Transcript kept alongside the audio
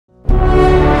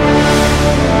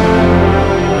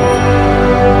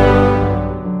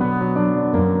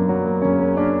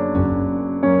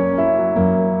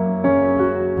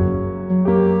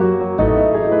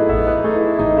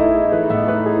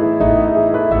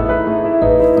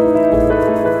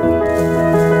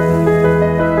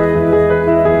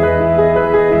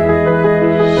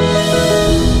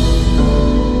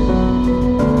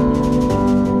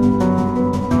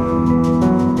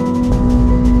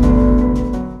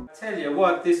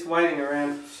what? This waiting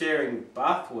around sharing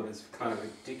bathwater is kind of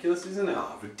ridiculous, isn't it?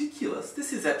 Oh, ridiculous.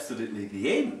 This is absolutely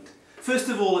the end. First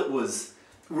of all, it was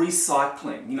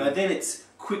recycling, you know, then it's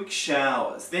quick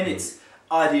showers, then it's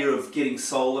idea of getting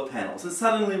solar panels, and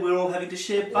suddenly we're all having to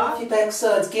share bath. Off your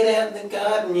backsides, get out in the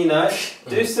garden, you know,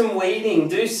 do some weeding,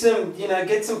 do some, you know,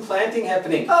 get some planting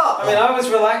happening. Oh. I mean, I was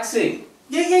relaxing.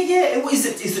 Yeah. Is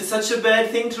it such a bad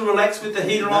thing to relax with the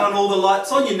heater on and all the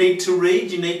lights on? You need to read,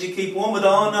 you need to keep warm, but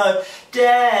oh no,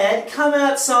 Dad, come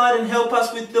outside and help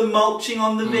us with the mulching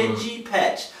on the veggie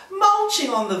patch. Mulching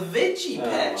on the veggie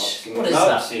patch? What is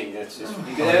mulching? That's just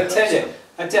ridiculous.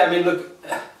 I tell you, I mean,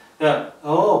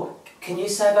 look, can you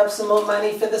save up some more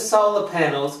money for the solar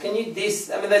panels? Can you this?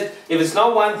 I mean, if it's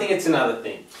not one thing, it's another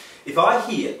thing. If I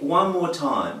hear one more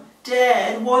time,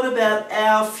 Dad, what about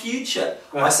our future?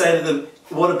 I say to them,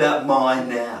 what about mine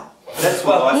now? That's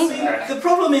what I think. The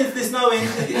problem is there's no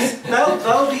end to this.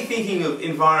 They'll be thinking of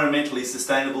environmentally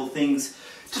sustainable things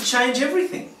to change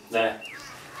everything. No.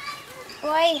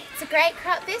 Boy, it's a great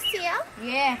crop this year.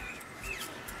 Yeah.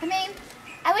 I mean,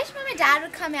 I wish Mum and Dad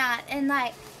would come out and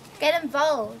like get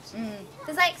involved.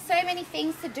 There's like so many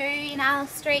things to do in our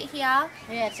street here.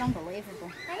 Yeah, it's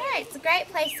unbelievable. I know, it's a great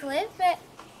place to live, but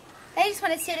they just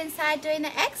want to sit inside doing the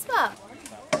Xbox.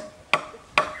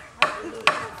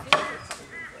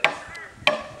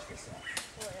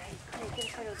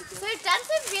 So we've done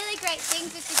some really great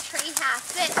things with the tree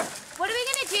house, but what are we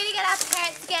going to do to get our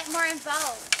parents to get more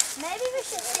involved? Maybe we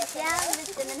should sit down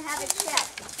with them and have a chat,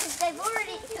 because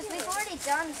we've already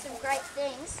done some great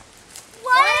things.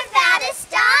 What about a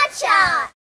star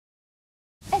chart?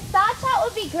 A star chart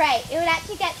would be great. It would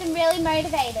actually get them really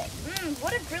motivated.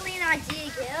 What a brilliant idea,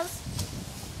 girls.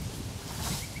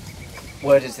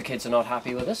 Word is the kids are not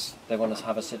happy with us. They want us to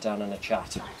have a sit down and a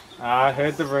chat. I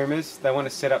heard the rumours. They want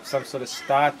to set up some sort of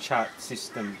star chart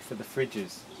system for the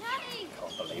fridges.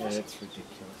 Can't believe Yeah, it. it's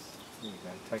ridiculous. Here we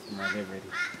go. Take them out. They're ready.